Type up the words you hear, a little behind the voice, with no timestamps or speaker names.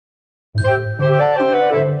It's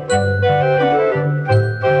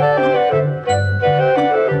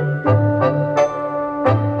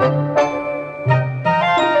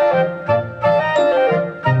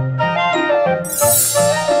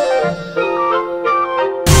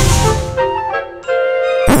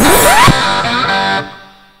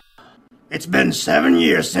been 7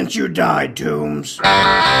 years since you died, Toomes.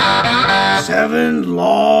 7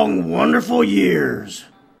 long, wonderful years.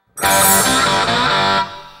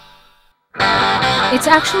 It's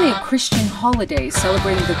actually a Christian holiday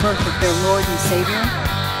celebrating the birth of their Lord and Savior,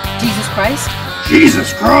 Jesus Christ.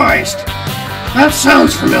 Jesus Christ! That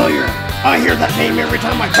sounds familiar. I hear that name every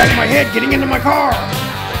time I bang my head getting into my car.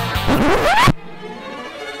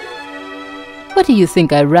 What do you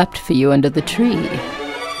think I wrapped for you under the tree?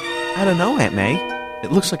 I don't know, Aunt May.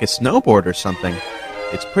 It looks like a snowboard or something.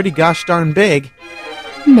 It's pretty gosh darn big.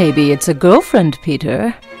 Maybe it's a girlfriend,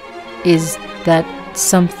 Peter. Is that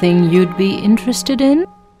something you'd be interested in?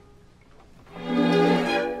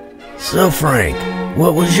 So, Frank,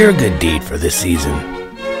 what was your good deed for this season?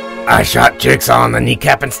 I shot Jigsaw on the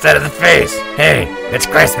kneecap instead of the face. Hey, it's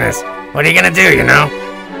Christmas. What are you gonna do, you know?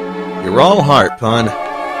 You're all heart, Pun.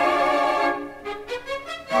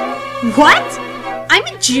 What? I'm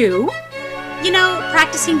a Jew? You know,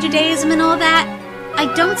 practicing Judaism and all that? I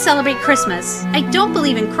don't celebrate Christmas. I don't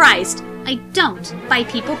believe in Christ. I don't buy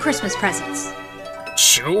people Christmas presents.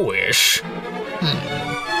 Jewish?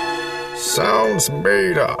 Sounds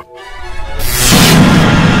made up.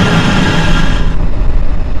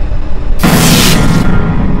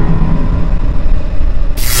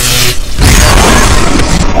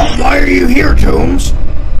 Why are you here, Toomes?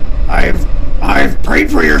 I've prayed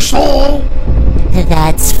for your soul.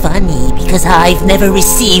 That's funny, because I've never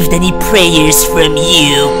received any prayers from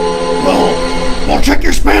you. Well, check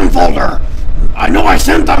your spam folder. I know I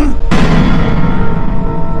sent them.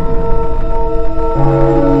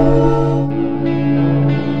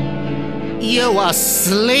 You are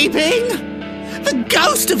sleeping? The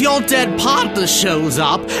ghost of your dead partner shows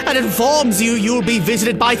up and informs you you'll be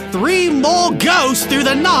visited by 3 more ghosts through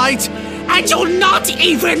the night, and you're not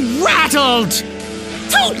even rattled!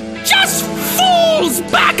 2 just falls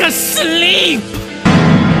back asleep!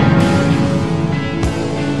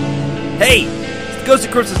 Hey, it's the Ghost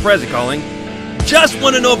of Christmas Present calling. Just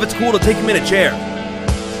want to know if it's cool to take him in a chair.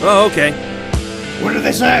 Oh, okay. What did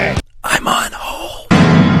they say? I'm on hold.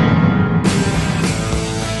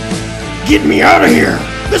 Get me out of here!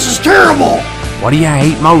 This is terrible! What do you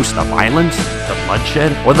hate most, the violence, the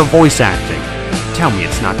bloodshed, or the voice acting? Tell me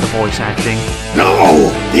it's not the voice acting.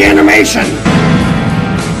 No! The animation!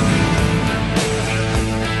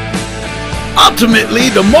 Ultimately,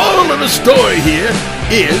 the moral of the story here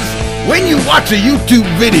is, when you watch a YouTube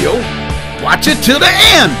video, watch it till the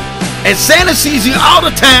end. And Santa sees you all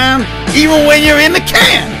the time, even when you're in the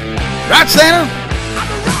can. Right, Santa?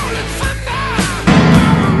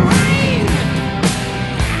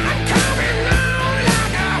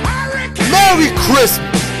 Merry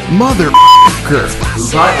Christmas, motherfucker!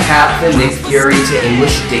 Who got half the Nick Fury to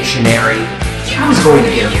English dictionary? I was going to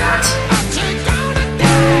get that.